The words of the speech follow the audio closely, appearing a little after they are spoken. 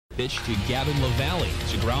Pitch to Gavin LaValle.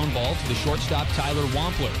 It's a ground ball to the shortstop Tyler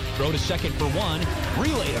Wampler. Throw to second for one.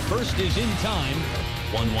 Relay to first is in time.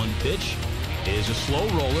 1-1 pitch is a slow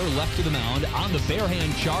roller left to the mound. On the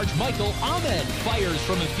barehand charge, Michael Ahmed fires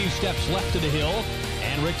from a few steps left to the hill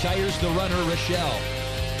and retires the runner, Rochelle.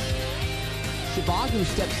 Shibagu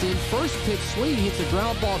steps in. First pitch swing. Hits a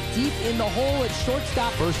ground ball deep in the hole at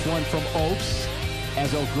shortstop. First one from Oaks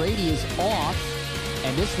as O'Grady is off.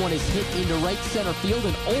 And this one is hit into right center field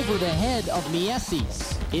and over the head of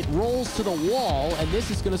Mieses. It rolls to the wall, and this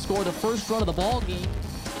is going to score the first run of the ball game.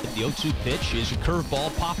 The 0-2 pitch is a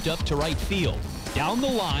curveball popped up to right field. Down the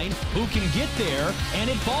line, who can get there? And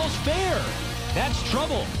it falls fair. That's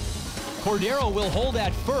trouble. Cordero will hold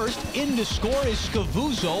at first. In to score is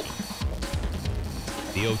Scavuzzo.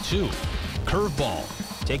 The 0-2 curveball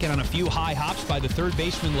taken on a few high hops by the third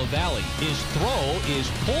baseman LaValle. His throw is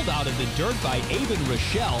pulled out of the dirt by Avon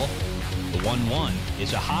Rochelle. The 1-1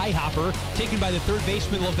 is a high hopper taken by the third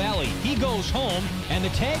baseman LaValle. He goes home, and the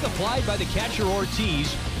tag applied by the catcher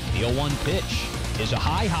Ortiz. The 0-1 pitch is a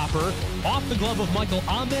high hopper off the glove of Michael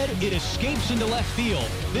Ahmed. It escapes into left field.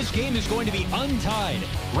 This game is going to be untied.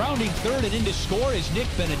 Rounding third and in to score is Nick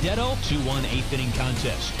Benedetto. 2-1 eighth inning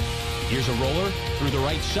contest. Here's a roller through the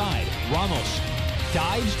right side. Ramos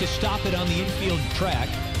dives to stop it on the infield track,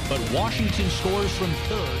 but Washington scores from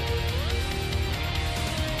third.